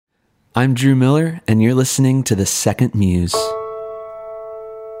I'm Drew Miller, and you're listening to The Second Muse.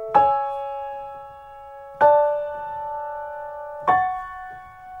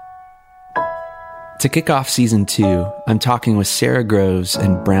 To kick off Season 2, I'm talking with Sara Groves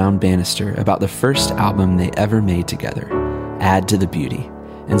and Brown Bannister about the first album they ever made together, Add to the Beauty,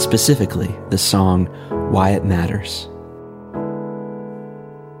 and specifically the song Why It Matters.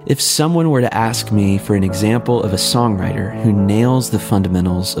 If someone were to ask me for an example of a songwriter who nails the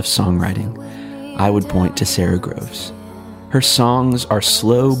fundamentals of songwriting, I would point to Sara Groves. Her songs are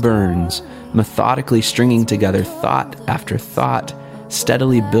slow burns, methodically stringing together thought after thought,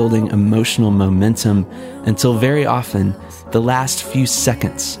 steadily building emotional momentum until very often the last few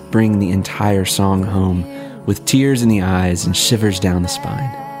seconds bring the entire song home with tears in the eyes and shivers down the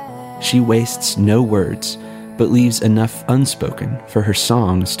spine. She wastes no words, but leaves enough unspoken for her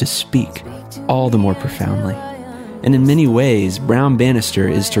songs to speak all the more profoundly. And in many ways, Brown Bannister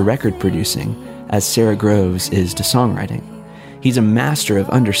is to record producing as Sara Groves is to songwriting. He's a master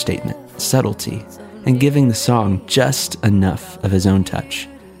of understatement, subtlety, and giving the song just enough of his own touch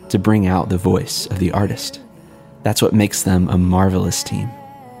to bring out the voice of the artist. That's what makes them a marvelous team.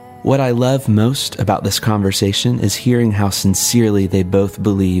 What I love most about this conversation is hearing how sincerely they both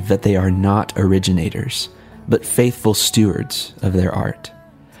believe that they are not originators, but faithful stewards of their art.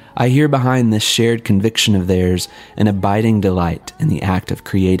 I hear behind this shared conviction of theirs an abiding delight in the act of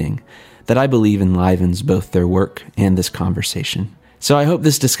creating that I believe enlivens both their work and this conversation. So I hope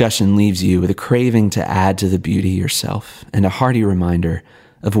this discussion leaves you with a craving to add to the beauty yourself and a hearty reminder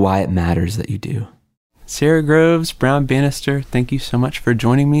of why it matters that you do. Sara Groves, Brown Bannister, thank you so much for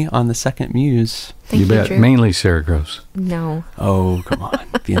joining me on The Second Muse. Thank you, bet. Drew. Mainly Sara Groves. No. Oh, come on,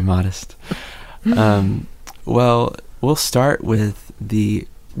 being modest. Well, we'll start with the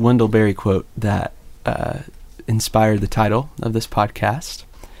Wendell Berry quote that inspired the title of this podcast,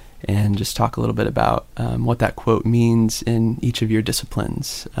 and just talk a little bit about what that quote means in each of your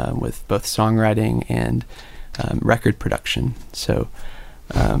disciplines with both songwriting and record production. So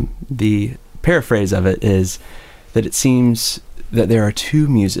the paraphrase of it is that it seems that there are two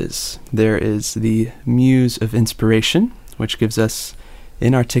muses. There is the muse of inspiration, which gives us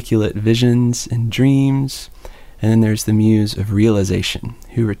inarticulate visions and dreams, and then there's the muse of realization,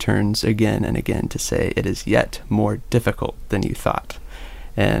 who returns again and again to say it is yet more difficult than you thought.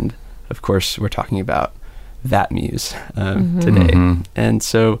 And of course, we're talking about that muse today. Mm-hmm. And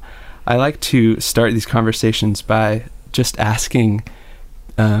so I like to start these conversations by just asking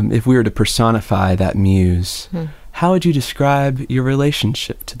if we were to personify that muse, how would you describe your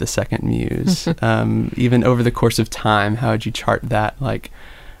relationship to the second muse? Even over the course of time, how would you chart that? Like,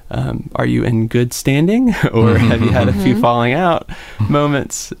 are you in good standing, or have you had a few falling out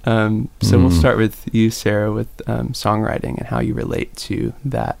moments? So we'll start with you, Sara, with songwriting and how you relate to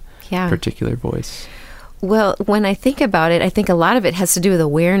that particular voice. Well, when I think about it, I think a lot of it has to do with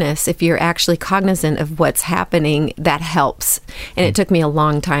awareness. If you're actually cognizant of what's happening, that helps. And it took me a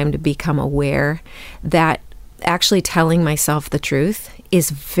long time to become aware that actually telling myself the truth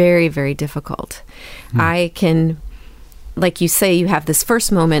is very, very difficult. I can, like you say, you have this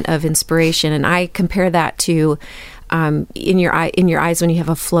first moment of inspiration, and I compare that to in your eyes when you have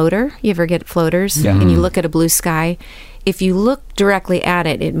a floater. You ever get floaters? And you look at a blue sky? If you look directly at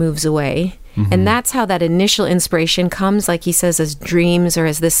it, it moves away. And that's how that initial inspiration comes, like he says, as dreams or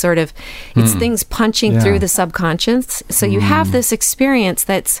as this sort of, it's things punching through the subconscious. So you have this experience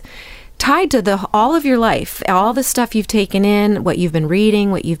that's tied to all of your life, all the stuff you've taken in, what you've been reading,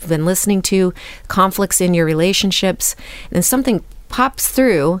 what you've been listening to, conflicts in your relationships, and something pops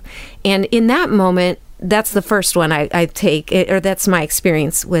through. And in that moment, that's the first one I take, or that's my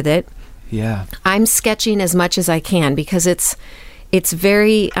experience with it. Yeah. I'm sketching as much as I can because it's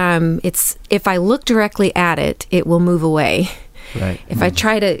very, if I look directly at it, it will move away. Right. If I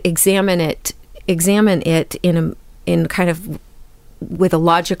try to examine it in kind of with a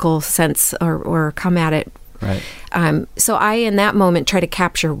logical sense or come at it. Right. So I, in that moment, try to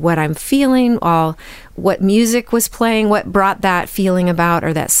capture what I'm feeling, what music was playing, what brought that feeling about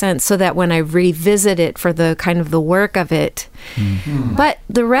or that sense, so that when I revisit it for the kind of the work of it. But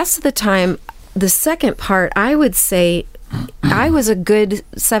the rest of the time, the second part, I would say, I was a good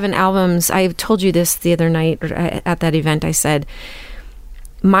 7 albums. I told you this the other night at that event. I said,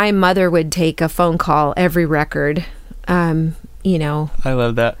 my mother would take a phone call every record. You know, I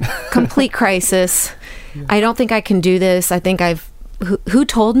love that. Complete crisis. I don't think I can do this. I think I've who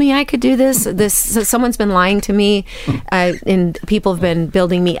told me I could do this? So someone's been lying to me, and people have been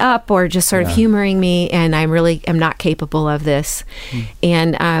building me up or just sort of humoring me, and I'm not capable of this.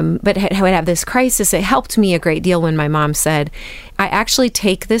 And but I would have this crisis. It helped me a great deal when my mom said, I actually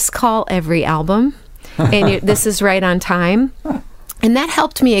take this call every album, and this is right on time. And that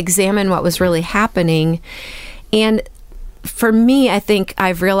helped me examine what was really happening. And for me, I think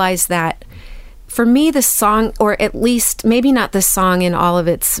I've realized that for me, the song, or at least maybe not the song in all of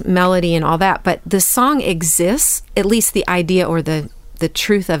its melody and all that, but the song exists, at least the idea or the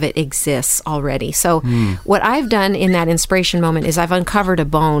truth of it exists already. So what I've done in that inspiration moment is I've uncovered a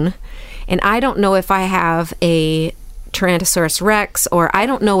bone, and I don't know if I have a Tyrannosaurus Rex or I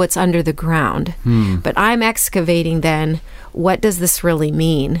don't know what's under the ground, but I'm excavating then, what does this really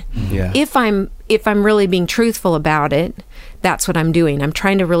mean? Yeah. If I'm really being truthful about it, that's what I'm doing. I'm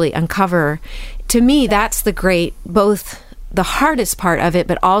trying to really uncover. To me, that's both the hardest part of it,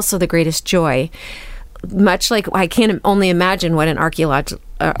 but also the greatest joy. Much like I can only imagine what an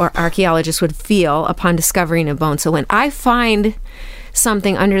archaeologist would feel upon discovering a bone. So when I find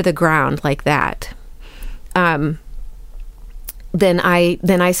something under the ground like that, then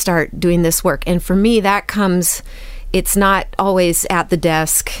I start doing this work. And for me, that comes. It's not always at the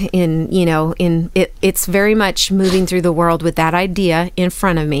desk it's very much moving through the world with that idea in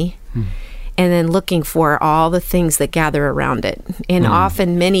front of me and then looking for all the things that gather around it. And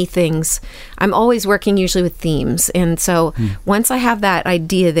often many things, I'm always working usually with themes. And so once I have that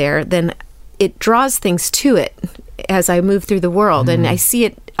idea there, then it draws things to it as I move through the world. And I'll see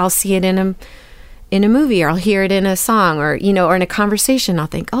it in a movie, or I'll hear it in a song, or or in a conversation. I'll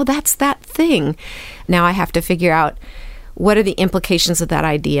think, oh, that's that thing. Now I have to figure out what are the implications of that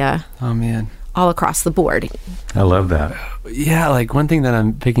idea. Oh man, all across the board. I love that. Yeah, like one thing that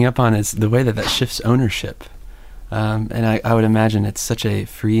I'm picking up on is the way that shifts ownership, and I would imagine it's such a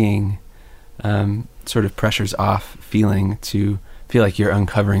freeing, sort of pressures off feeling to feel like you're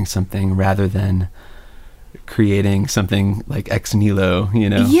uncovering something rather than creating something like ex nihilo,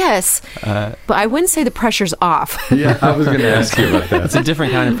 Yes, but I wouldn't say the pressure's off. Yeah, I was going to ask you about that. It's a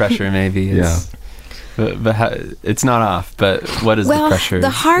different kind of pressure, maybe. But it's not off. But what is the pressure? The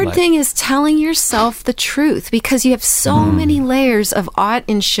hard thing is telling yourself the truth, because you have so many layers of ought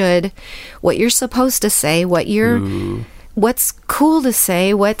and should, what you're supposed to say, what's cool to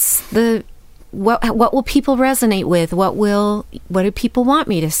say, what will people resonate with, what do people want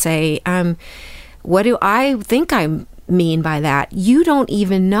me to say, what do I think I mean by that? You don't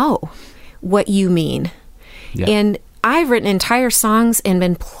even know what you mean. Yeah. And I've written entire songs and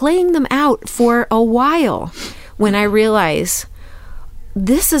been playing them out for a while when I realize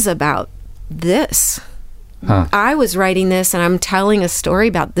this is about this. I was writing this and I'm telling a story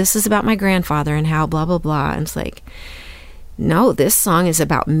about this is about my grandfather and how blah, blah, blah. And it's like, no, this song is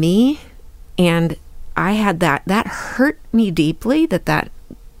about me. And I had that hurt me deeply that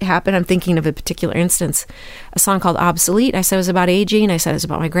happened. I'm thinking of a particular instance, a song called Obsolete. I said it was about aging. I said it was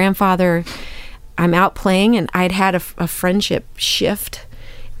about my grandfather. I'm out playing, and I'd had a friendship shift,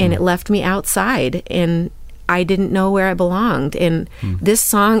 and it left me outside, and I didn't know where I belonged. And this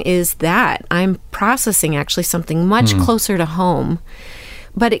song is that. I'm processing actually something much closer to home,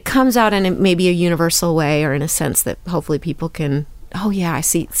 but it comes out in maybe a universal way, or in a sense that hopefully people can, I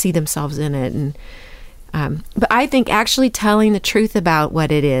see themselves in it. And but I think actually telling the truth about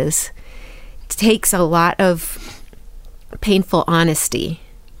what it is takes a lot of painful honesty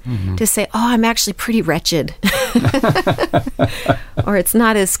to say, I'm actually pretty wretched, or it's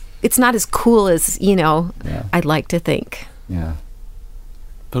not as cool as I'd like to think. Yeah.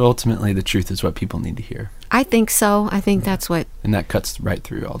 But ultimately, the truth is what people need to hear. I think so. I think that's what, and that cuts right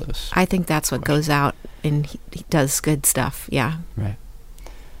through all those. I think that's what goes out, and he does good stuff. Yeah. Right.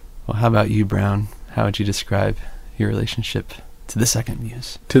 Well, how about you, Brown? How would you describe your relationship to the second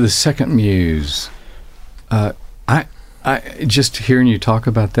muse? To the second muse, I just hearing you talk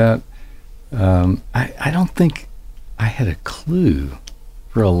about that, I don't think I had a clue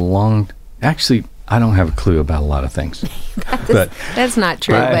for a long. Actually, I don't have a clue about a lot of things. That's not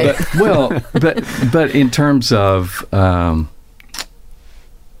true. But in terms of, I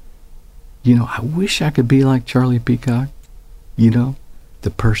wish I could be like Charlie Peacock. The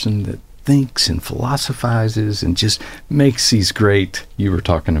person that thinks and philosophizes and just makes these great. You were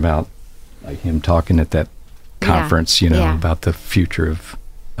talking about, like him talking at that conference, about the future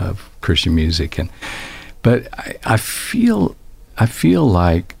of Christian music, but I feel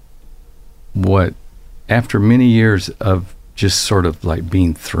like after many years of just sort of like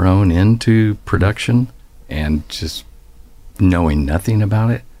being thrown into production and just knowing nothing about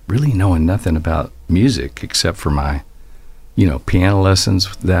it, really knowing nothing about music except for my piano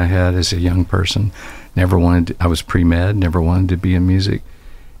lessons that I had as a young person. I was pre-med, never wanted to be in music.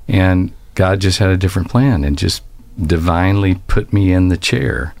 And God just had a different plan and just divinely put me in the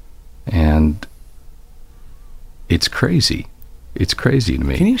chair. And it's crazy. It's crazy to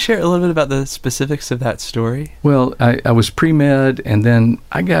me. Can you share a little bit about the specifics of that story? Well, I was pre-med, and then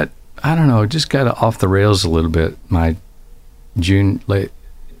I just got off the rails a little bit my junior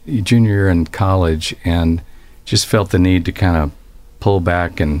year in college, and just felt the need to kind of pull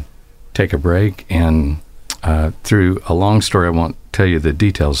back and take a break. And through a long story I won't tell you the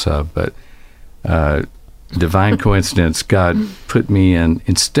details of, but divine coincidence, God put me in,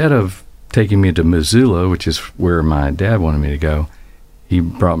 instead of taking me to Missoula, which is where my dad wanted me to go, he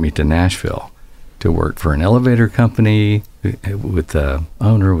brought me to Nashville to work for an elevator company with the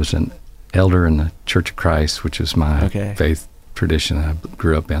owner was an elder in the Church of Christ, which is my faith tradition I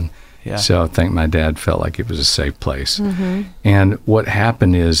grew up in. Yeah. So I think my dad felt like it was a safe place. Mm-hmm. And what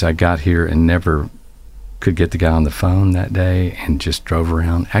happened is I got here and never could get the guy on the phone that day, and just drove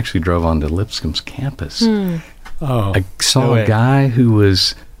around, actually drove onto Lipscomb's campus. Oh, I saw a guy who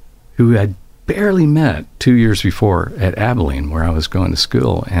I'd barely met 2 years before at Abilene, where I was going to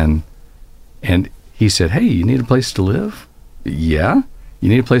school, and he said, "Hey, you need a place to live?" "Yeah." "You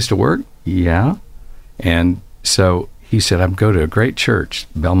need a place to work?" "Yeah." And so he said, "I'm going to a great church,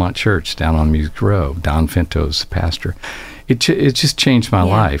 Belmont Church, down on Music Row. Don Finto's the pastor." It just changed my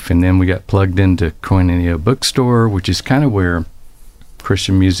life. And then we got plugged into Koinonia Bookstore, which is kind of where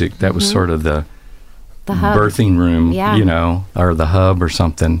Christian music, that was sort of the hub. Birthing room, or the hub or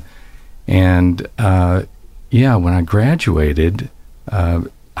something. And when I graduated,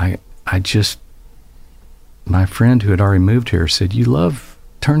 my friend who had already moved here said,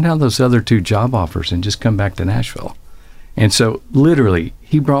 turn down those other 2 job offers and just come back to Nashville. And so literally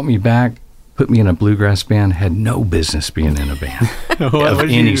he brought me back, put me in a bluegrass band, had no business being in a band of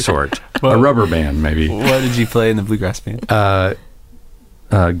any sort. A rubber band, maybe. What did you play in the bluegrass band?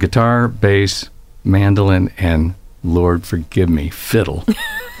 Guitar, bass, mandolin, and Lord forgive me, fiddle.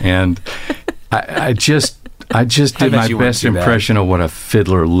 And I just did my best impression of what a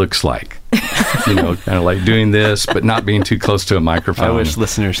fiddler looks like. Kind of like doing this, but not being too close to a microphone. I wish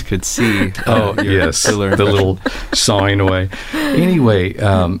listeners could see. Yes, the little sawing away. Anyway,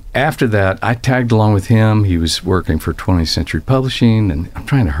 after that, I tagged along with him. He was working for 20th Century Publishing, and I'm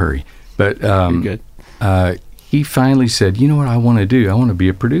trying to hurry. But You're good. He finally said, "You know what I want to do? I want to be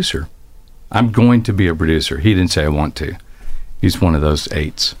a producer. I'm going to be a producer." He didn't say I want to. He's one of those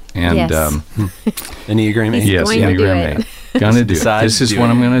 8s. And Yes. Enneagram 8. yes, going to do Enneagram it. 8. Gonna do it. Decides This is to do what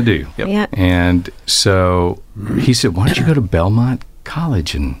it. I'm going to do. Yep. Yeah. And so he said, "Why don't you go to Belmont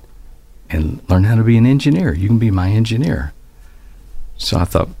College and learn how to be an engineer? You can be my engineer." So I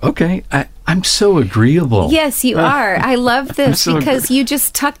thought, okay, I'm so agreeable. Yes, you are. I love this because you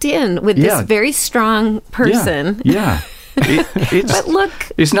just tucked in with this very strong person. Yeah. But look,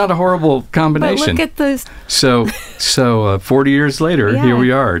 it's not a horrible but combination. look at this. So 40 years later, Yeah. here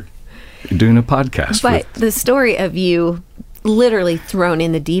we are doing a podcast. But the story of you literally thrown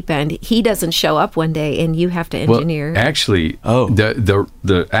in the deep end, he doesn't show up one day and you have to engineer. Well, actually,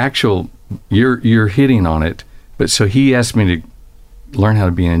 the actual, you're hitting on it. But so he asked me to learn how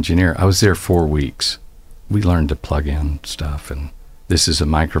to be an engineer. I was there 4 weeks. We learned to plug in stuff, and this is a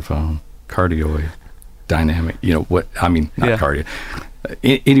microphone, cardioid, dynamic, not cardio.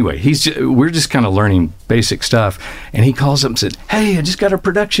 Anyway, we're just kind of learning basic stuff, and he calls up and said, "Hey, I just got a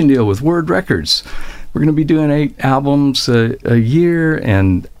production deal with Word Records. We're going to be doing 8 albums a year,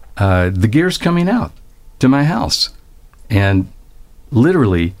 and the gear's coming out to my house, and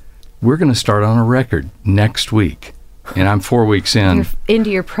literally, we're going to start on a record next week." And I'm 4 weeks in. You're into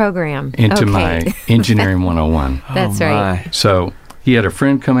your program. Into Okay. my Engineering 101. That's right. So he had a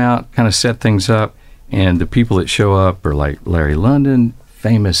friend come out, kind of set things up, and the people that show up are like Larry London,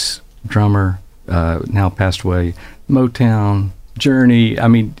 famous drummer, now passed away, Motown, Journey,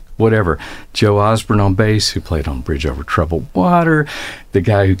 whatever. Joe Osborne on bass, who played on Bridge Over Troubled Water, the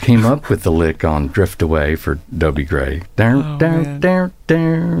guy who came up with the lick on Drift Away for Dobie Gray. This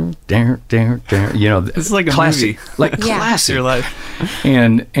is like a classic, movie. like Yeah. classic. Your life.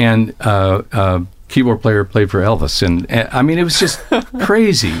 And keyboard player played for Elvis, and it was just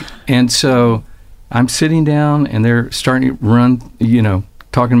crazy. And so I'm sitting down, and they're starting to run,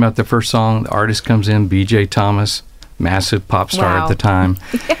 talking about the first song. The artist comes in, B.J. Thomas, massive pop star Wow. at the time.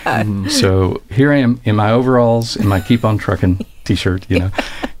 So here I am in my overalls, in my Keep On Truckin' t-shirt,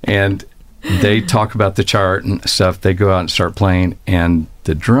 and they talk about the chart and stuff. They go out and start playing, and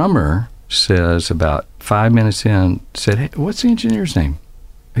the drummer says about 5 minutes in, said, "Hey, what's the engineer's name?"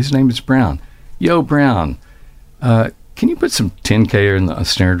 His name is Brown. "Yo, Brown, can you put some 10K in the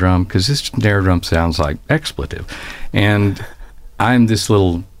snare drum? Because this snare drum sounds like expletive. And I'm this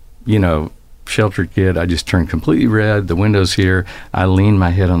little, sheltered kid. I just turn completely red. The window's here. I lean my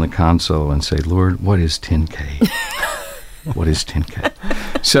head on the console and say, Lord, what is 10K? What is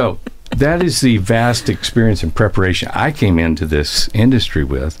 10K? So that is the vast experience and preparation I came into this industry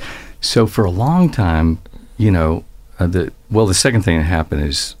with. So for a long time, the second thing that happened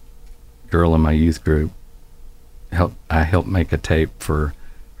is girl in my youth group, I helped make a tape for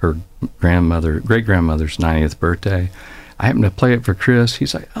her great grandmother's 90th birthday. I happened to play it for Chris.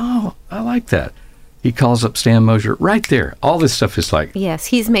 He's like, oh, I like that. He calls up Stan Mosier right there. All this stuff is like... Yes,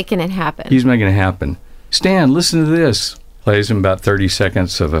 he's making it happen. He's making it happen. Stan, listen to this. Plays him about 30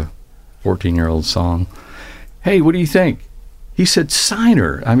 seconds of a 14-year-old song. Hey, what do you think? He said, sign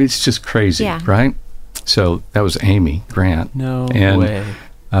her. I mean, it's just crazy, right? So that was Amy Grant. No way.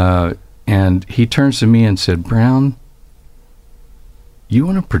 And he turns to me and said, Brown, you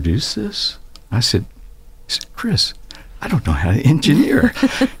want to produce this? I said, Chris, I don't know how to engineer.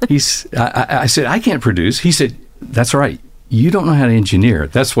 I said, I can't produce. He said, that's right. You don't know how to engineer.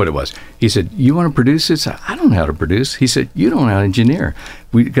 That's what it was. He said, you want to produce this? I don't know how to produce. He said, you don't know how to engineer.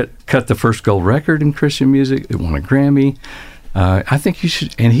 We cut the first gold record in Christian music. It won a Grammy. I think you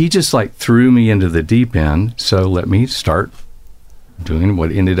should. And he just like threw me into the deep end. So let me start doing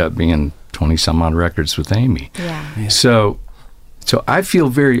what ended up being 20 some odd records with Amy. Yeah. So I feel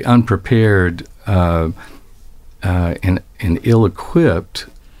very unprepared and ill-equipped.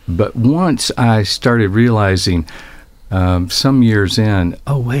 But once I started realizing some years in,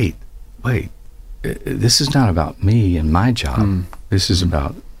 oh, wait, this is not about me and my job. This is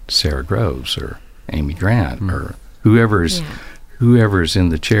about Sara Groves or Amy Grant or whoever's in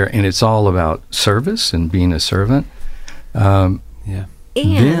the chair. And it's all about service and being a servant. Well,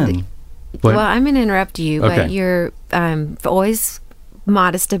 I'm going to interrupt you, but you're always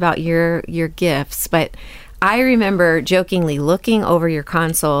modest about your gifts. But I remember jokingly looking over your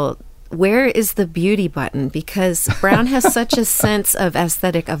console, where is the beauty button? Because Brown has such a sense of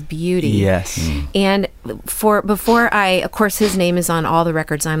aesthetic of beauty. Yes. And of course, his name is on all the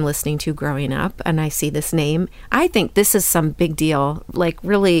records I'm listening to growing up, and I see this name. I think this is some big deal. Like,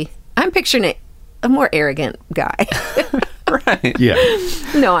 really, I'm picturing a more arrogant guy. Right. Yeah.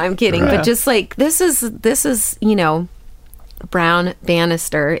 No, I'm kidding. Right. But just like, this is, Brown,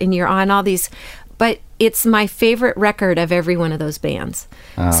 Bannister, and you're on all these, but it's my favorite record of every one of those bands.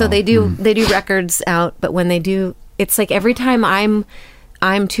 So they do records out, but when they do, it's like every time I'm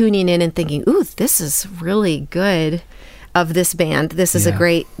tuning in and thinking, ooh, this is really good of this band. This is a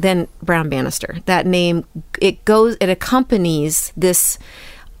great, then Brown Bannister, that name, it accompanies this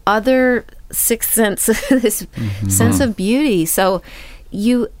other sixth sense, this sense of beauty. So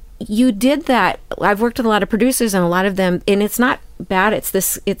you did that. I've worked with a lot of producers, and a lot of them, and it's not bad.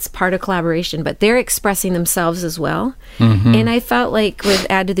 It's part of collaboration, but they're expressing themselves as well. And I felt like with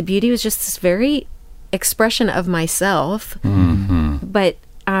Add to the Beauty, it was just this very expression of myself. But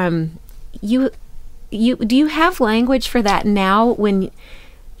do you have language for that now when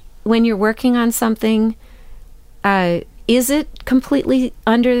you're working on something? Is it completely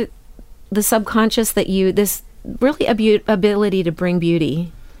under the subconscious that this really ability to bring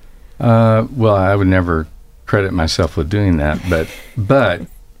beauty? Well, I would never credit myself with doing that, but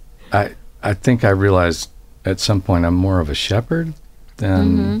I think I realized at some point I'm more of a shepherd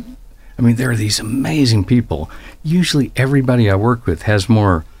than. I mean, there are these amazing people. Usually, everybody I work with has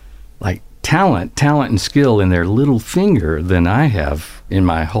more like talent and skill in their little finger than I have in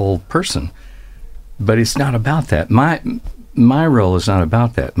my whole person. But it's not about that. My role is not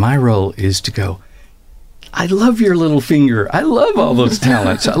about that. My role is to go, I love your little finger. I love all those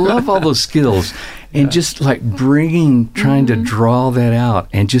talents. I love all those skills. And just like trying to draw that out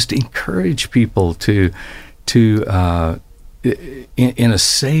and just encourage people to in a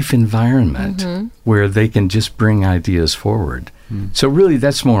safe environment where they can just bring ideas forward. So really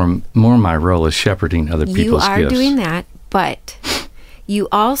that's more my role is shepherding other people's gifts. You are doing that, but you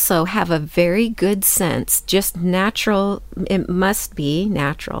also have a very good sense, just natural, it must be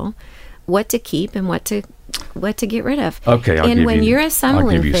natural, what to keep and what to get rid of. Okay, when you're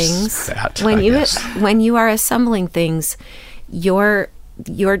assembling things, when you are assembling things, your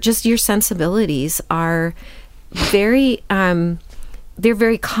sensibilities are very they're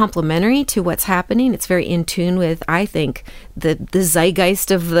very complementary to what's happening. It's very in tune with, I think, the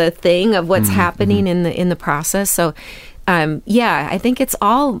zeitgeist of the thing, of what's happening in the process. So I think it's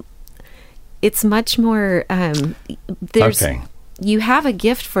much more you have a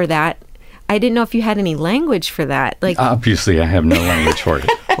gift for that. I didn't know if you had any language for that. Like, obviously, I have no language for it.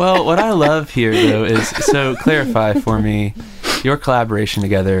 Well, what I love here, though, is, so clarify for me, your collaboration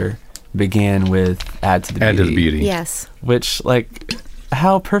together began with Add to the Beauty. Add to the Beauty. yes. Which, like,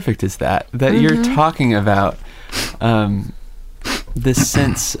 how perfect is that? That you're talking about this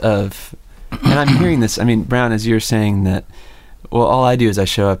sense of, and I'm hearing this, I mean, Brown, as you're saying that, well, all I do is I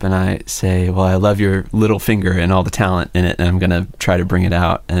show up and I say, well, I love your little finger and all the talent in it, and I'm going to try to bring it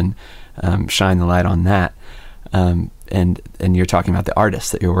out and shine the light on that. And you're talking about the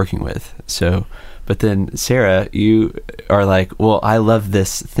artist that you're working with. So, but then Sara, you are like, well, I love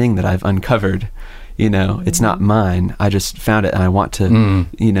this thing that I've uncovered. You know, it's not mine. I just found it and I want to,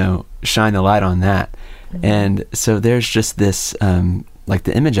 you know, shine the light on that. And so there's just this, like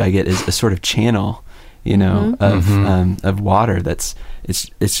the image I get is a sort of channel, you know, of water that's, it's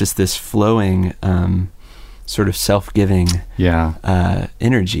just this flowing, sort of self-giving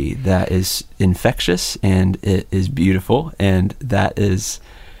energy that is infectious, and it is beautiful, and that is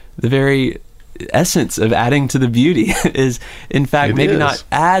the very essence of adding to the beauty is, in fact, maybe not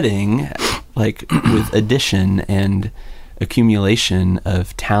adding, like with addition and accumulation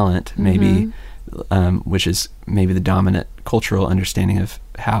of talent, maybe, which is maybe the dominant cultural understanding of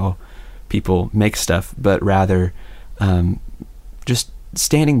how people make stuff, but rather just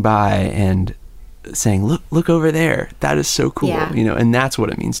standing by and saying, look over there, that is so cool, you know, and that's what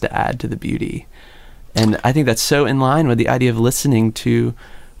it means to add to the beauty. And I think that's so in line with the idea of listening to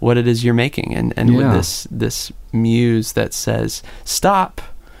what it is you're making, and with this muse that says, stop,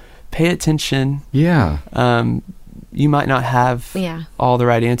 pay attention. You might not have all the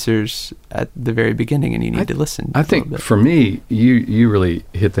right answers at the very beginning, and you need to listen. I think for me, you really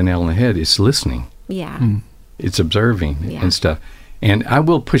hit the nail on the head. It's listening. It's observing and stuff. And I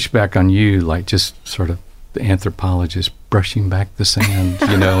will push back on you, like just sort of the anthropologist brushing back the sand,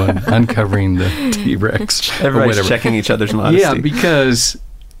 you know, and uncovering the T-Rex. Everybody's checking each other's modesty. Yeah, because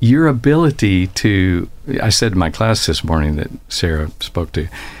your ability to, I said in my class this morning that Sara spoke to,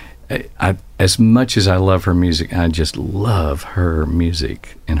 as much as I love her music, I just love her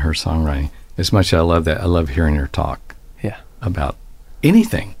music and her songwriting. As much as I love that, I love hearing her talk about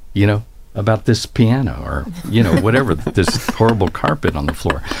anything, you know, about this piano or, you know, whatever, this horrible carpet on the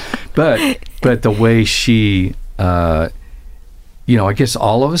floor. But the way she, you know, I guess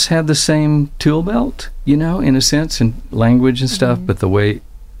all of us have the same tool belt, you know, in a sense, and language and stuff, but the way,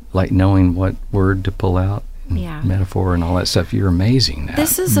 like knowing what word to pull out, metaphor and all that stuff, you're amazing at.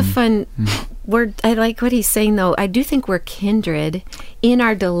 This is a fun word. I like what he's saying, though. I do think we're kindred in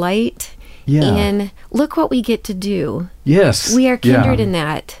our delight. And look what we get to do. Yes. We are kindred in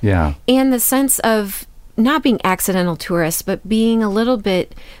that. Yeah. And the sense of not being accidental tourists, but being a little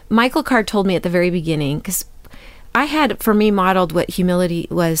bit, Michael Card told me at the very beginning, because I had, for me, modeled what humility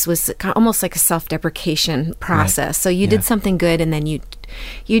was almost like a self-deprecation process. So you did something good, and then you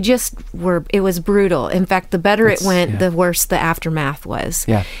just were, it was brutal. In fact, the better it went, the worse the aftermath was.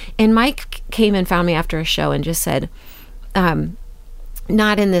 And Mike came and found me after a show and just said,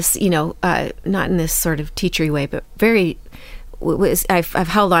 not in this, you know, not in this sort of teachery way, but very, I've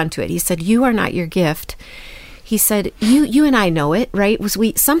held on to it. He said, you are not your gift. He said, you and I know it, right?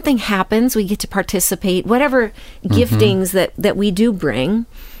 Something happens, we get to participate, whatever giftings that we do bring,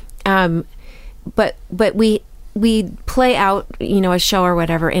 but we play out, you know, a show or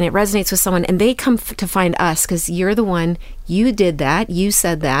whatever, and it resonates with someone, and they come to find us because you're the one, you did that, you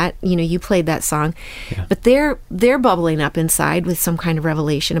said that, you know, you played that song, but they're bubbling up inside with some kind of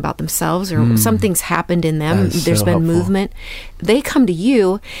revelation about themselves, or something's happened in them. There's been movement. They come to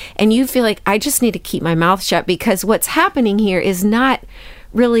you, and you feel like, I just need to keep my mouth shut, because what's happening here is not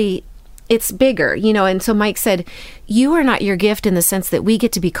really, it's bigger, you know. And so Mike said, you are not your gift in the sense that we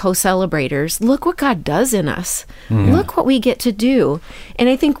get to be co-celebrators. Look what God does in us. Look what we get to do. And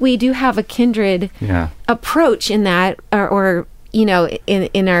I think we do have a kindred approach in that, or you know,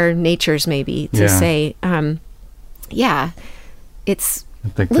 in our natures, maybe, to say, it's,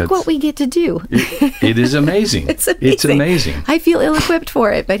 look what we get to do. It is amazing. It's amazing. I feel ill-equipped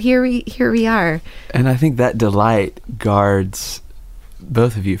for it, but here we are. And I think that delight guards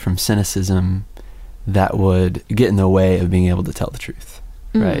both of you from cynicism that would get in the way of being able to tell the truth,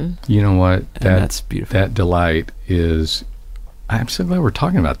 right? You know what? That's beautiful. That delight is, I'm so glad we're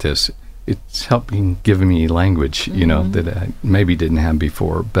talking about this. It's giving me language, you know, that I maybe didn't have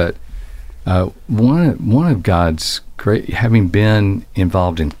before. But one of God's great, having been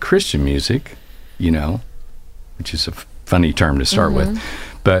involved in Christian music, you know, which is a funny term to start with,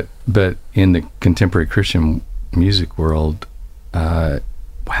 but in the contemporary Christian music world,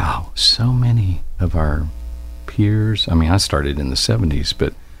 wow, so many of our peers, I mean, I started in the 70s,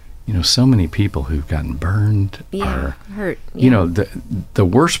 but so many people who've gotten burned or hurt. The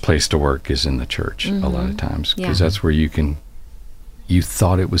worst place to work is in the church a lot of times, because that's where you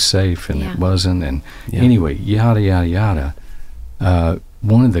thought it was safe and it wasn't. And anyway, yada, yada, yada.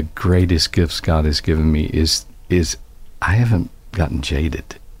 One of the greatest gifts God has given me is I haven't gotten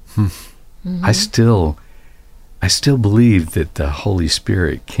jaded. I still believe that the Holy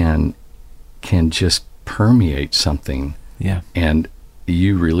Spirit can just permeate something. Yeah. And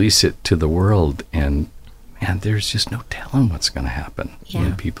you release it to the world, and man, there's just no telling what's going to happen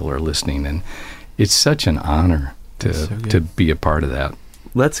when people are listening. And it's such an honor to be a part of that.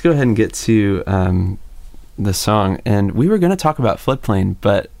 Let's go ahead and get to the song. And we were going to talk about Floodplain,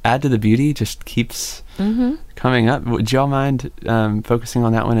 but Add to the Beauty just keeps coming up. Would y'all mind focusing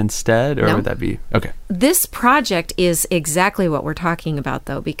on that one instead, or would that be okay? This project is exactly what we're talking about,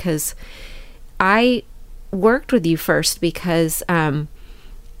 though, because I worked with you first because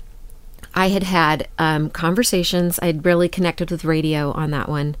I had conversations. I'd really connected with radio on that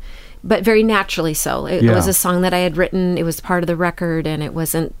one, but very naturally so. It was a song that I had written. It was part of the record, and it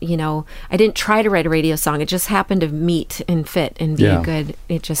wasn't, I didn't try to write a radio song. It just happened to meet and fit and be good.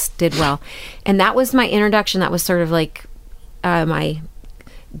 It just did well. And that was my introduction. That was sort of like my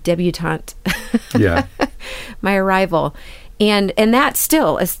debutante, my arrival. And that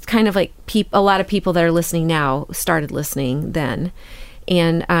still is kind of like a lot of people that are listening now started listening then.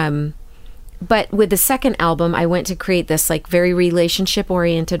 And but with the second album, I went to create this like very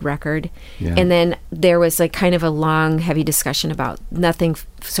relationship-oriented record. Yeah. And then there was like kind of a long, heavy discussion about nothing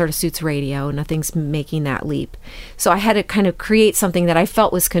sort of suits radio. Nothing's making that leap. So I had to kind of create something that I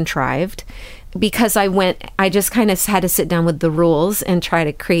felt was contrived, because I just kind of had to sit down with the rules and try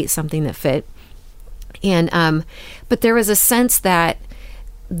to create something that fit. And but there was a sense that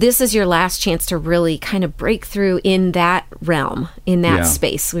this is your last chance to really kind of break through in that realm, in that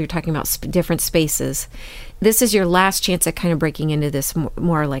space. We were talking about different spaces. This is your last chance at kind of breaking into this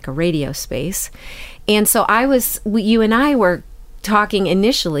more like a radio space. And so you and I were talking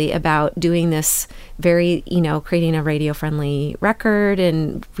initially about doing this very, creating a radio-friendly record.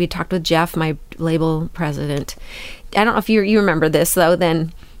 And we talked with Jeff, my label president. I don't know if you remember this, though.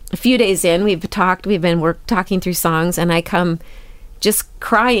 Then a few days in, we've been talking through songs, and I come just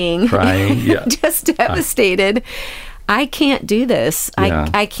crying, just devastated. I can't do this.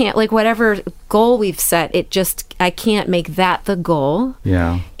 I can't, like, whatever goal we've set, I can't make that the goal.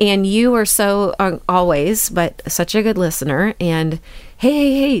 Yeah. And you are so always, but such a good listener. And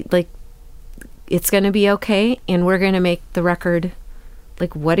hey, like, it's going to be okay. And we're going to make the record.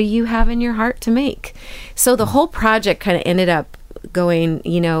 Like, what do you have in your heart to make? So the whole project kind of ended up going,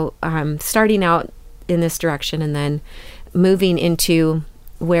 starting out in this direction, and then moving into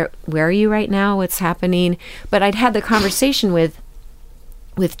where are you right now? What's happening? But I'd had the conversation with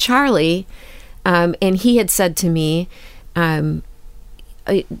Charlie, and he had said to me, you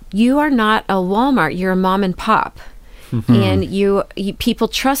are not a Walmart, you're a mom and pop. Mm-hmm. And you people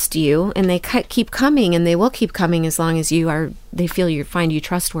trust you, and they keep coming, and they will keep coming as long as they find you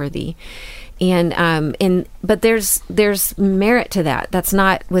trustworthy. And but there's merit to that. That's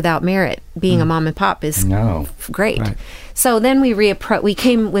not without merit. Being a mom and pop is great. Right. So then we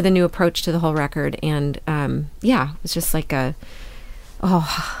came with a new approach to the whole record, and it was just like I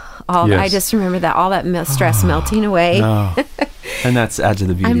just remember that all that stress melting away. No. And that's Add to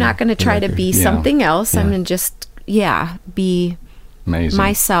the Beauty. I'm not going to try to be something else. I'm going to just be amazing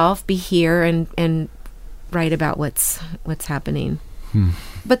myself, be here, and write about what's happening.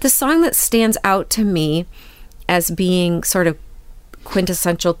 But the song that stands out to me as being sort of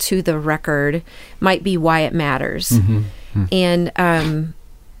quintessential to the record might be Why It Matters. Mm-hmm. And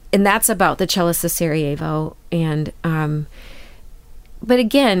that's about the cellist Sarajevo. And but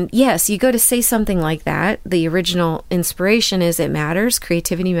again, yes, you go to say something like that. The original inspiration is it matters,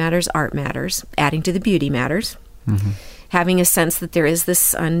 creativity matters, art matters, adding to the beauty matters. Mm-hmm. Having a sense that there is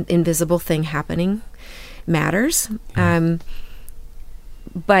this invisible thing happening matters. Yeah.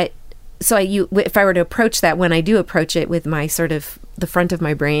 But so if I were to approach that, when I do approach it with my sort of the front of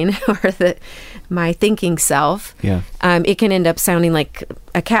my brain or my thinking self, it can end up sounding like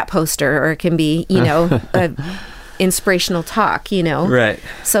a cat poster, or it can be, a inspirational talk, Right.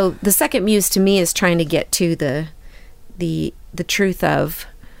 So the second muse to me is trying to get to the truth of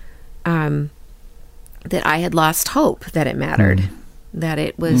that I had lost hope, that it mattered, that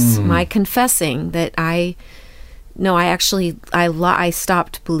it was my confessing that I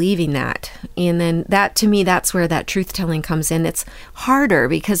stopped believing that. And then that, to me, that's where that truth telling comes in. It's harder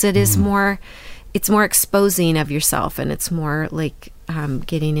because it is more exposing of yourself, and it's more like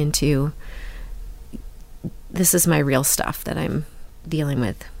getting into, this is my real stuff that I'm dealing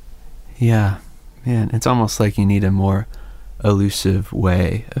with. Yeah. Man, it's almost like you need a more elusive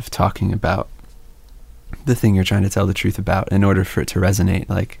way of talking about the thing you're trying to tell the truth about in order for it to resonate.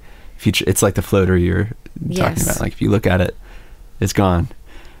 Like, if you it's like the floater you're talking about. Like, if you look at it, it's gone.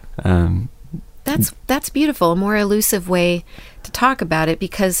 That's beautiful. A more elusive way to talk about it,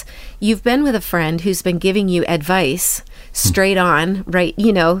 because you've been with a friend who's been giving you advice straight on, right?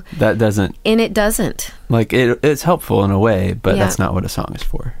 You know, that doesn't, and it doesn't. Like, it's helpful in a way, but that's not what a song is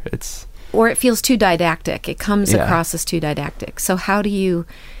for. Or it feels too didactic. It comes across as too didactic. So how do you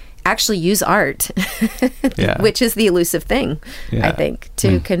actually use art, which is the elusive thing, I think,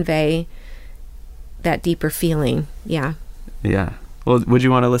 to convey that deeper feeling? Yeah. Yeah. Well, would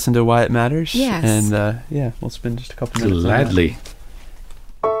you want to listen to Why It Matters? Yes. And we'll spend just a couple minutes. Gladly.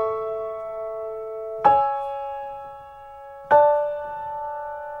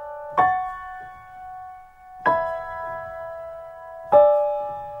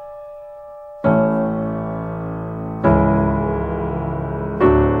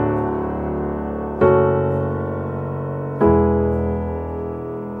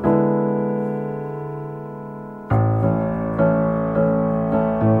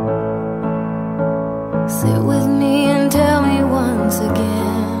 Sit with me and tell me once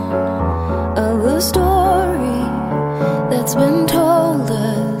again of the story that's been told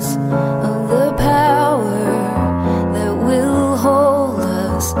us, of the power that will hold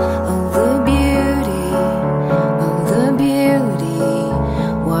us, of the beauty,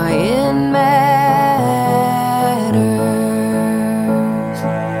 why it matters.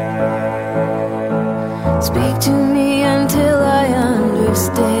 Speak to me until I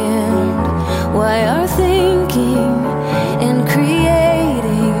understand why our thinking and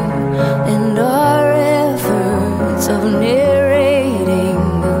creating and our efforts of narrating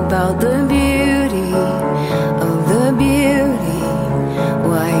about the beauty,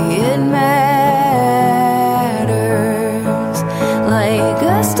 why it matters. Like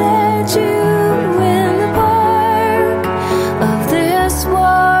a statue in the park of this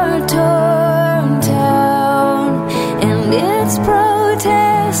war-torn town, and its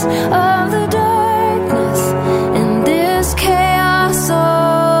protest of the darkness and this chaos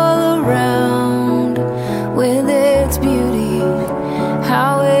all around, with its beauty,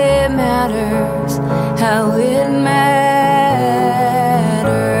 how it matters, how it matters.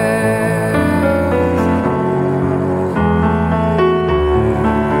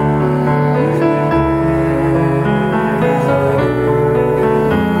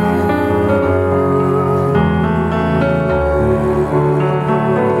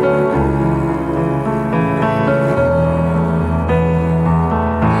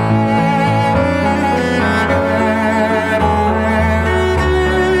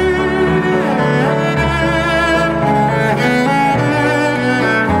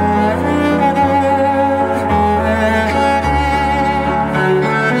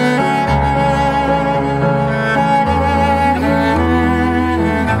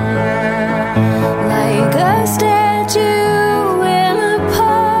 Like a statue in the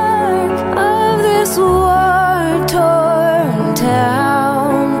park of this war-torn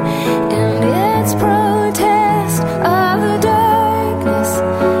town, and its protest of the darkness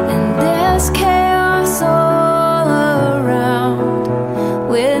and this chaos all around,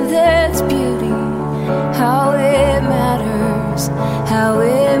 with its beauty, how it matters, how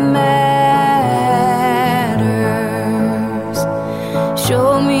it matters.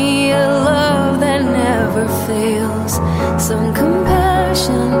 Show me a love that never fails, some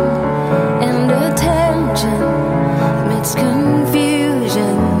compassion and attention amidst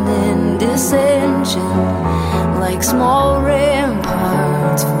confusion and dissension, like small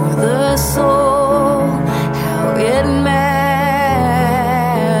ramparts for the soul, how it matters.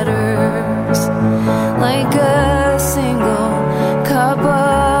 Like a single cup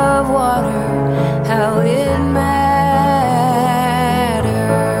of water, how it matters.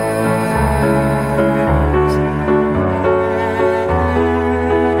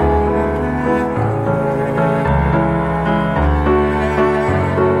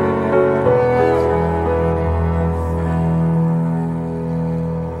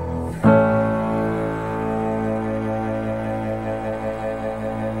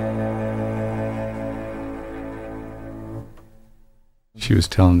 She was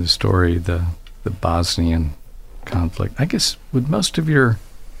telling the story, the Bosnian conflict. I guess, would most of your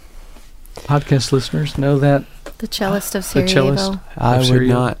podcast listeners know that? The cellist of The cellist? Sarajevo. I would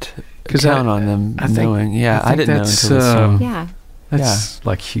Sarajevo? not 'Cause count on them I think- knowing. Yeah, I I, think didn't know that's, until this song. Yeah. That's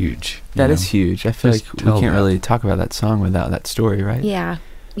like huge. That you is know? huge. I feel Just like we tell can't that. really talk about that song without that story, right? Yeah.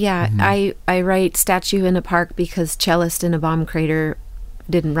 Mhm. I write Statue in a Park because Cellist in a Bomb Crater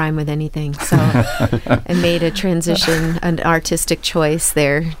didn't rhyme with anything. So I made a transition, an artistic choice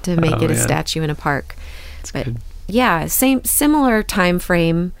there to make it a statue in a park. But good. Yeah, similar time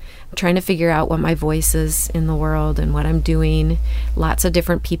frame. I'm trying to figure out what my voice is in the world and what I'm doing. Lots of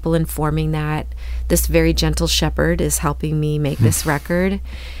different people informing that. This very gentle shepherd is helping me make this record.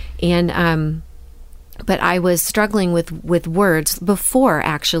 And but I was struggling with words before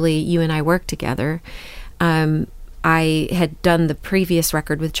actually you and I worked together. I had done the previous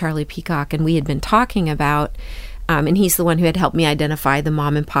record with Charlie Peacock, and we had been talking about, and he's the one who had helped me identify the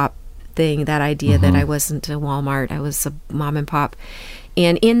mom and pop thing, that idea that I wasn't a Walmart, I was a mom and pop.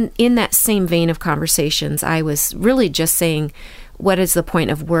 And in that same vein of conversations, I was really just saying, what is the point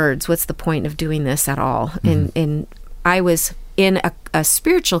of words? What's the point of doing this at all? And I was in a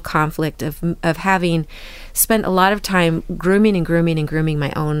spiritual conflict of having spent a lot of time grooming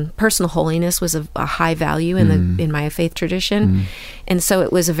my own personal holiness was a high value in my faith tradition. And so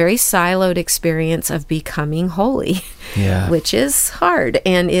it was a very siloed experience of becoming holy, which is hard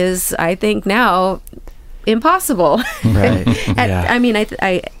and is, I think now, impossible. Right. I mean,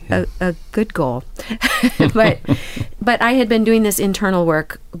 a good goal. but I had been doing this internal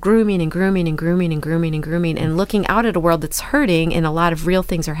work, grooming and looking out at a world that's hurting, and a lot of real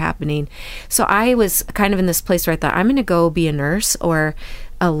things are happening. So I was kind of in this place where I thought, I'm going to go be a nurse or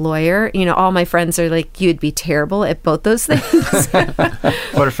a lawyer. You know, all my friends are like, you'd be terrible at both those things.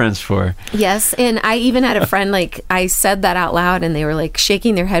 What are friends for? Yes. And I even had a friend, like, I said that out loud and they were like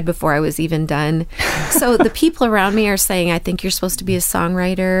shaking their head before I was even done. So the people around me are saying, I think you're supposed to be a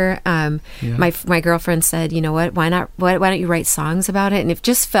songwriter. My girlfriend said, you know what, why don't you write songs about it? And it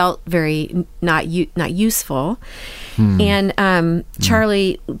just felt very not useful. And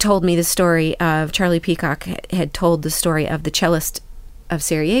Charlie told me the story of, Charlie Peacock had told the story of the cellist of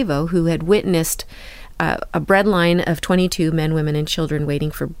Sarajevo, who had witnessed a bread line of 22 men, women, and children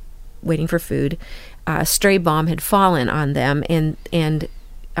waiting for food. A stray bomb had fallen on them, and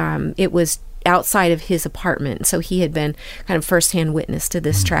it was outside of his apartment. So he had been kind of firsthand witness to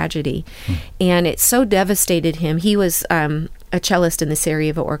this tragedy, and it so devastated him. He was a cellist in the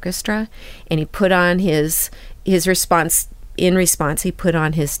Sarajevo orchestra, and he put on his response. In response, he put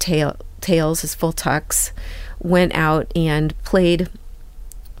on his tails, his full tux, went out and played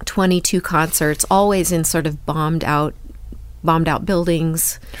 22 concerts, always in sort of bombed out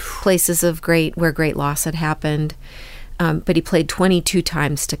buildings, places of where great loss had happened. But he played 22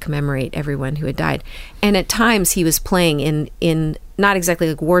 times to commemorate everyone who had died. And at times he was playing in not exactly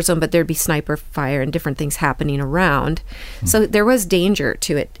like war zone, but there'd be sniper fire and different things happening around. So there was danger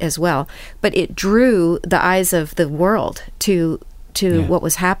to it as well. But it drew the eyes of the world to what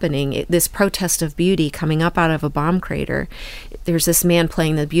was happening, this protest of beauty coming up out of a bomb crater. There's this man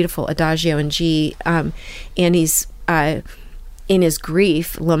playing the beautiful Adagio in G, and he's, in his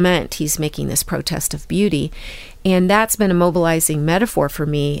grief, lament, he's making this protest of beauty. And that's been a mobilizing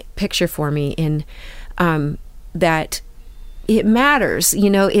picture for me in that it matters. You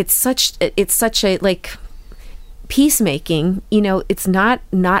know, it's such a, like, peacemaking, you know, it's not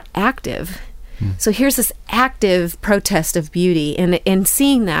active. So here's this active protest of beauty, and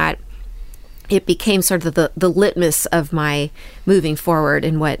seeing that, it became sort of the litmus of my moving forward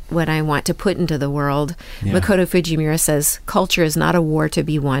and what I want to put into the world. Makoto Fujimura says, culture is not a war to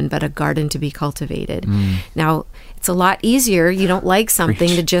be won, but a garden to be cultivated. Now, it's a lot easier. You don't like something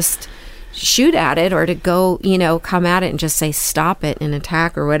to just shoot at it, or to go, you know, come at it and just say, stop it and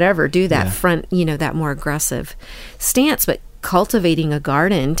attack or whatever, do that front, you know, that more aggressive stance. But cultivating a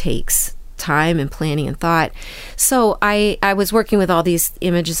garden takes time and planning and thought. So I was working with all these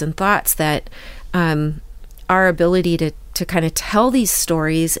images and thoughts that our ability to kind of tell these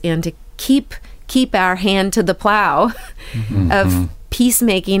stories and to keep our hand to the plow of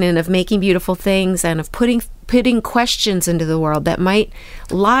peacemaking and of making beautiful things and of putting questions into the world that might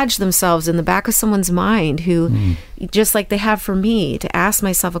lodge themselves in the back of someone's mind, who just like they have for me, to ask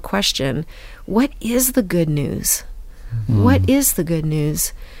myself a question: what is the good news? What is the good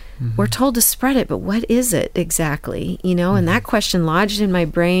news? We're told to spread it, but what is it exactly? You know, and that question lodged in my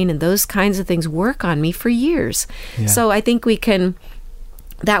brain, and those kinds of things work on me for years. So I think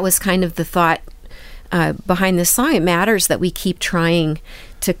that was kind of the thought behind this song. It matters that we keep trying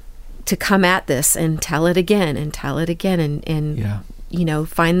to come at this and tell it again and you know,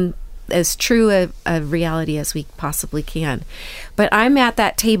 find as true a reality as we possibly can. But I'm at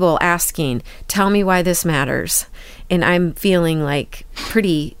that table asking, tell me why this matters. And I'm feeling like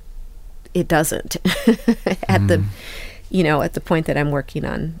it doesn't at the point that I'm working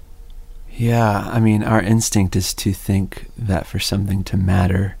on. Yeah, I mean, our instinct is to think that for something to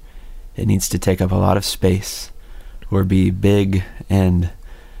matter, it needs to take up a lot of space or be big and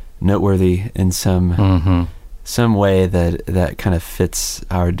noteworthy in some way that kind of fits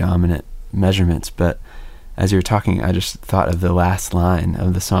our dominant measurements. But as you were talking, I just thought of the last line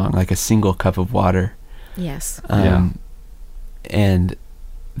of the song, like a single cup of water. Yes. And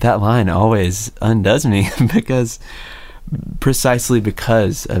that line always undoes me precisely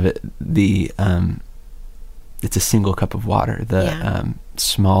because of it. It's a single cup of water,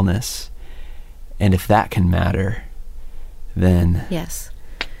 smallness. And if that can matter, then... Yes.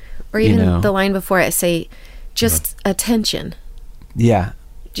 Or even the line before it, say, just attention. Yeah.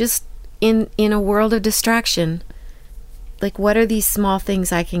 Just in a world of distraction, like, what are these small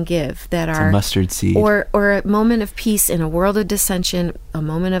things I can give that it's are... a mustard seed. Or a moment of peace in a world of dissension, a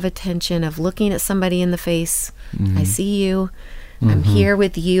moment of attention, of looking at somebody in the face. I see you. I'm here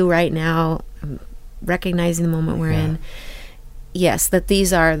with you right now. I'm recognizing the moment we're in. Yes, that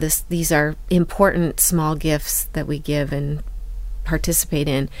these are important small gifts that we give and participate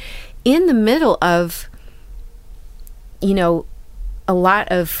in the middle of, a lot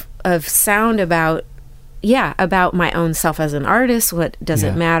of sound about my own self as an artist. What does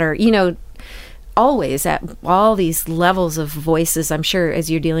it matter? Always at all these levels of voices, I'm sure,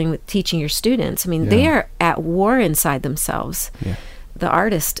 as you're dealing with teaching your students, I mean, they are at war inside themselves. Yeah. The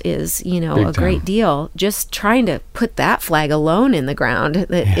artist is, a great deal, just trying to put that flag alone in the ground,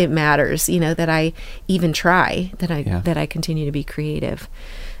 that it matters, that I even try, that I continue to be creative.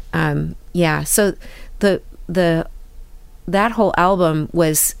 So that whole album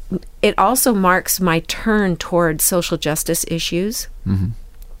it also marks my turn toward social justice issues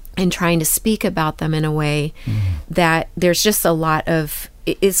and trying to speak about them in a way that there's just a lot of,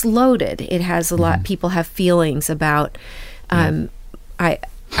 it's loaded. It has a lot, people have feelings about, I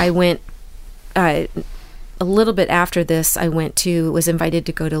went a little bit after this. Was invited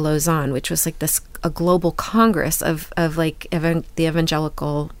to go to Lausanne, which was like a global congress of like the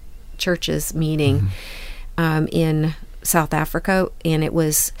evangelical churches meeting in South Africa, and it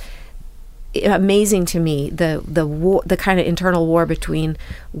was amazing to me the war, the kind of internal war between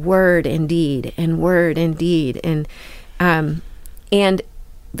word and deed, and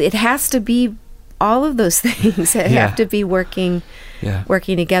it has to be all of those things that have to be working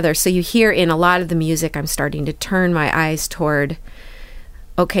together. So you hear in a lot of the music, I'm starting to turn my eyes toward,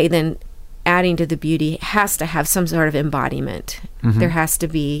 okay, then adding to the beauty has to have some sort of embodiment. There has to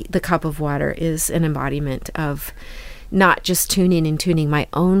be, the cup of water is an embodiment of not just tuning my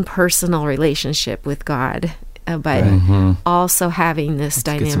own personal relationship with God, but also having this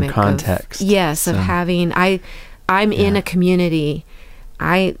dynamic, get some context. Of having, I'm in a community,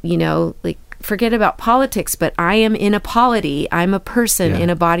 forget about politics, but I am in a polity. I'm a person in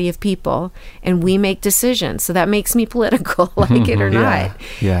a body of people, and we make decisions. So that makes me political, like it or not.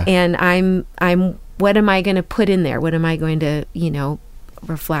 Yeah. And I'm. What am I going to put in there? What am I going to,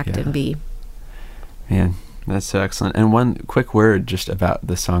 reflect and be? Man, that's so excellent. And one quick word just about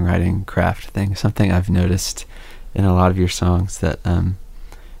the songwriting craft thing. Something I've noticed in a lot of your songs that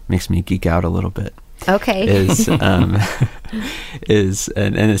makes me geek out a little bit. Okay. is and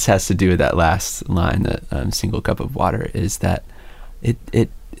this has to do with that last line, that single cup of water, is that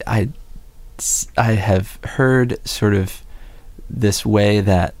I have heard sort of this way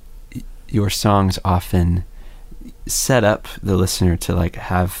that your songs often set up the listener to like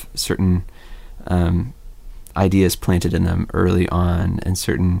have certain ideas planted in them early on, and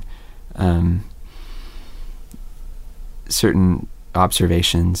certain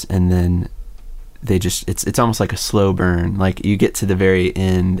observations, and then they just, it's almost like a slow burn. Like you get to the very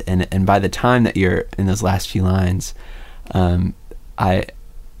end, and by the time that you're in those last few lines,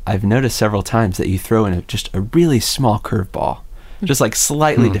 I've noticed several times that you throw in just a really small curveball, just like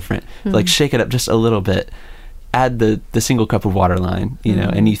slightly different, like shake it up just a little bit, add the single cup of water line,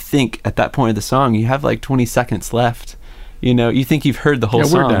 and you think at that point of the song, you have like 20 seconds left. You think you've heard the whole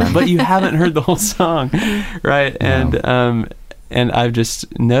song, but you haven't heard the whole song, right? Yeah. And I've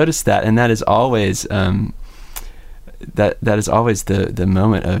just noticed that, and that is always that is always the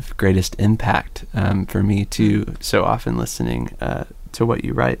moment of greatest impact for me too. So often listening to what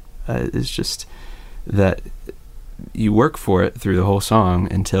you write is just that you work for it through the whole song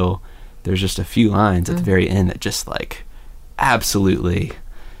until there's just a few lines at the very end that just like absolutely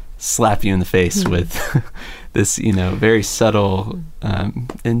slap you in the face with this, very subtle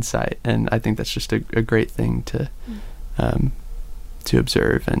insight. And I think that's just a great thing to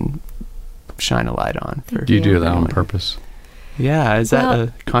observe and shine a light on. Do you do that on purpose? Yeah, is that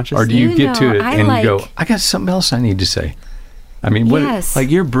a conscious or do you thing? get to it and you go, I got something else I need to say? I mean, yes. Like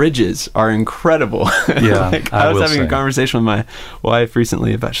your bridges are incredible. Yeah, I was having a conversation with my wife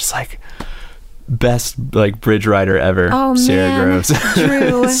recently about just like best like bridge writer ever. Oh, Sara man, Groves.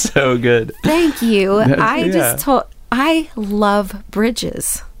 Drew. So good. Thank you. I love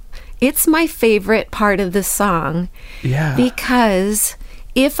bridges. It's my favorite part of the song. Yeah. Because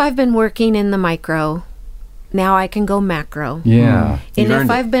if I've been working in the micro, now I can go macro. Yeah. And if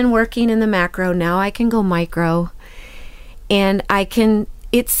I've been working in the macro, now I can go micro. And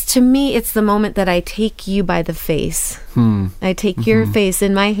to me, it's the moment that I take you by the face. I take your face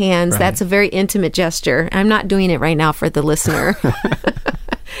in my hands. Right. That's a very intimate gesture. I'm not doing it right now for the listener.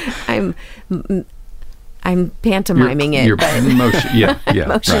 I'm pantomiming it. You're motioning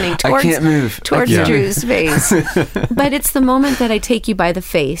right. I can't move. towards Drew's face. But it's the moment that I take you by the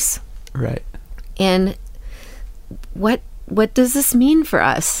face. Right. And what does this mean for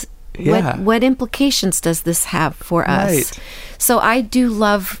us? Yeah. What implications does this have for us? Right. So I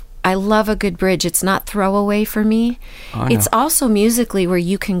love a good bridge. It's not throwaway for me. Oh, it's also musically where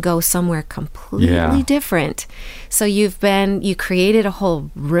you can go somewhere completely different. So you created a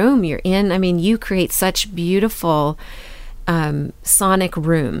whole room you're in. I mean, you create such beautiful sonic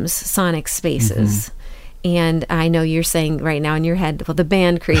rooms, sonic spaces. And I know you're saying right now in your head, well, the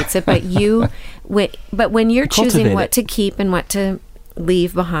band creates it, but when you're choosing what to keep and what to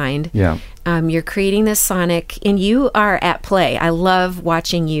leave behind, you're creating this sonic, and you are at play. I love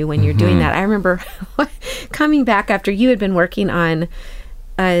watching you when you're doing that. I remember coming back after you had been working on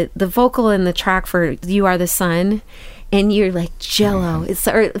the vocal and the track for "You Are the Sun," and you're like Jello. It's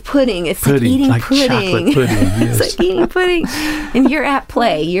pudding. It's like eating like pudding. Chocolate pudding. Yes. It's like eating pudding, and you're at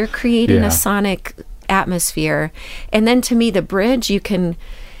play. You're creating a sonic atmosphere. And then to me, the bridge, you can,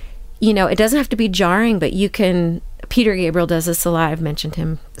 it doesn't have to be jarring, but you can. Peter Gabriel does this a lot. I've mentioned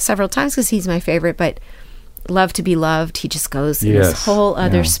him several times because he's my favorite, but Love to Be Loved, he just goes in this whole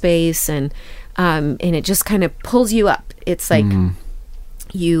other space, and it just kind of pulls you up. It's like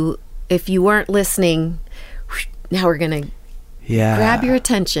if you weren't listening, now we're going to grab your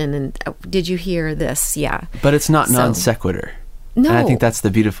attention, and did you hear this? Yeah. But it's not non sequitur. No. And I think that's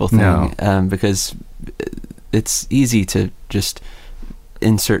the beautiful thing, because it's easy to just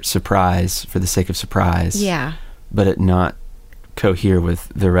insert surprise for the sake of surprise. Yeah. But it not cohere with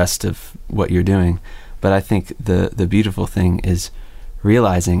the rest of what you're doing. But I think the beautiful thing is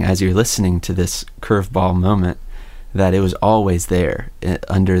realizing as you're listening to this curveball moment that it was always there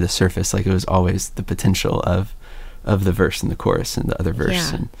under the surface, like it was always the potential of the verse and the chorus and the other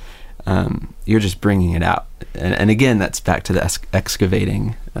verse. And you're just bringing it out. And again, that's back to the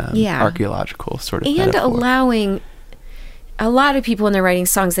excavating, archaeological sort of and metaphor. Allowing... A lot of people when they're writing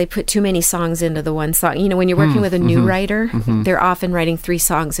songs, they put too many songs into the one song. When you're working with a new writer, they're often writing 3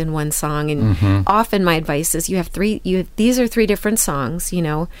 songs in one song. And often my advice is these are 3 different songs,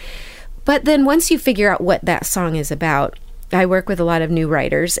 But then once you figure out what that song is about, I work with a lot of new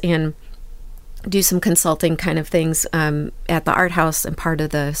writers and do some consulting kind of things at the art house, and part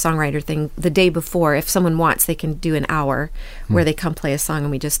of the songwriter thing the day before. If someone wants, they can do an hour where they come play a song and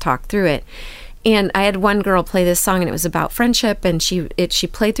we just talk through it. And I had one girl play this song, and it was about friendship, and she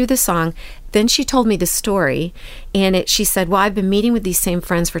played through the song. Then she told me the story, and she said, well, I've been meeting with these same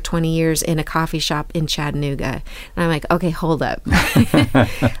friends for 20 years in a coffee shop in Chattanooga. And I'm like, okay, hold up.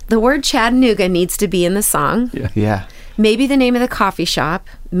 The word Chattanooga needs to be in the song. Yeah. Maybe the name of the coffee shop,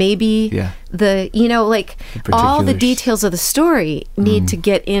 maybe all the details of the story need to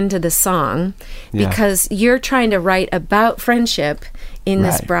get into the song, because you're trying to write about friendship in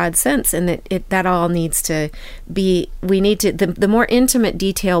this broad sense, and that all needs to be, the more intimate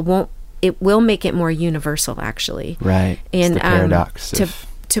detail will make it more universal, actually. Right. And it's the paradox of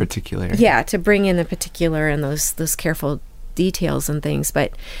particularity. Yeah, to bring in the particular and those careful details and things,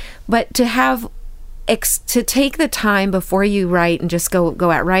 but to have to take the time before you write and just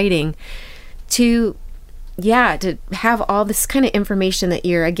go at writing to have all this kind of information that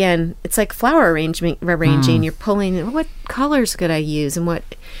you're, again, it's like flower arranging, you're pulling, what colors could I use and what,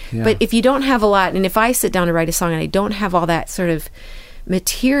 but if you don't have a lot, and if I sit down to write a song and I don't have all that sort of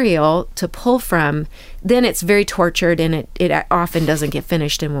material to pull from, then it's very tortured, and it often doesn't get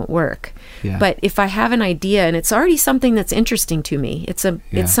finished and won't work. Yeah. But if I have an idea and it's already something that's interesting to me, it's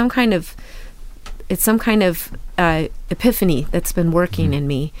some kind of epiphany that's been working in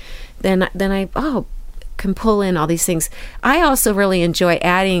me, then I can pull in all these things. I also really enjoy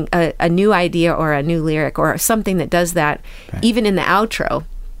adding a new idea or a new lyric or something that does that, even in the outro.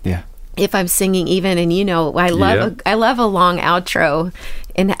 Yeah. If I'm singing, even, and I love a long outro,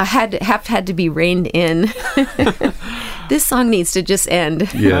 and I had to be reined in. This song needs to just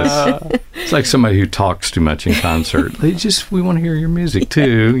end. Yes. It's like somebody who talks too much in concert. We want to hear your music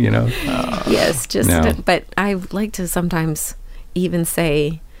too, Yes, but I like to sometimes even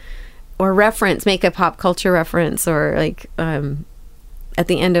say, reference, make a pop culture reference, or like at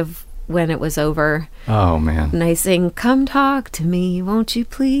the end of When It Was Over. Oh, man. And I sing, "Come talk to me, won't you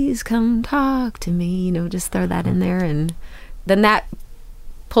please come talk to me," just throw that in there, and then that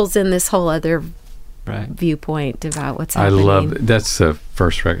pulls in this whole other viewpoint about what's happening. That's the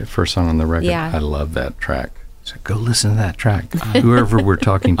first song on the record. Yeah. I love that track. So go listen to that track. Whoever we're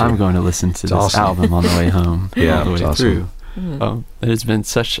talking to. I'm going to listen to this album on the way home. Yeah, all the way awesome. through. Well, it has been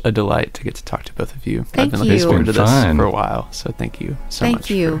such a delight to get to talk to both of you. Thank I've been looking you. forward to this Fun. for a while, so thank you so much Thank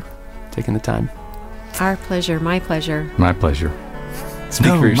you. for taking the time. Our pleasure, my pleasure. My pleasure. Speak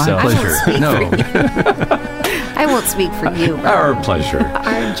for yourself. My pleasure. No, I won't speak for you. our pleasure.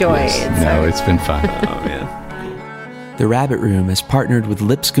 Our joy. Yes. No, it's been fun. Oh, man. The Rabbit Room has partnered with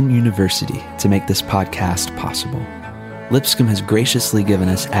Lipscomb University to make this podcast possible. Lipscomb has graciously given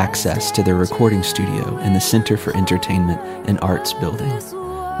us access to their recording studio in the Center for Entertainment and Arts building.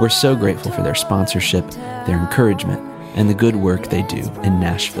 We're so grateful for their sponsorship, their encouragement, and the good work they do in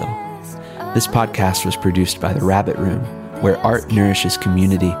Nashville. This podcast was produced by The Rabbit Room, where art nourishes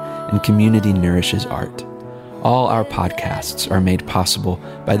community and community nourishes art. All our podcasts are made possible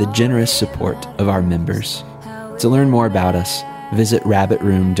by the generous support of our members. To learn more about us, visit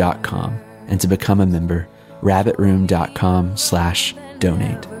rabbitroom.com, and to become a member,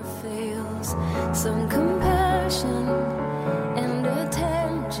 rabbitroom.com/donate. Some compassion and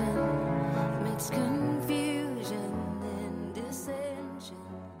attention makes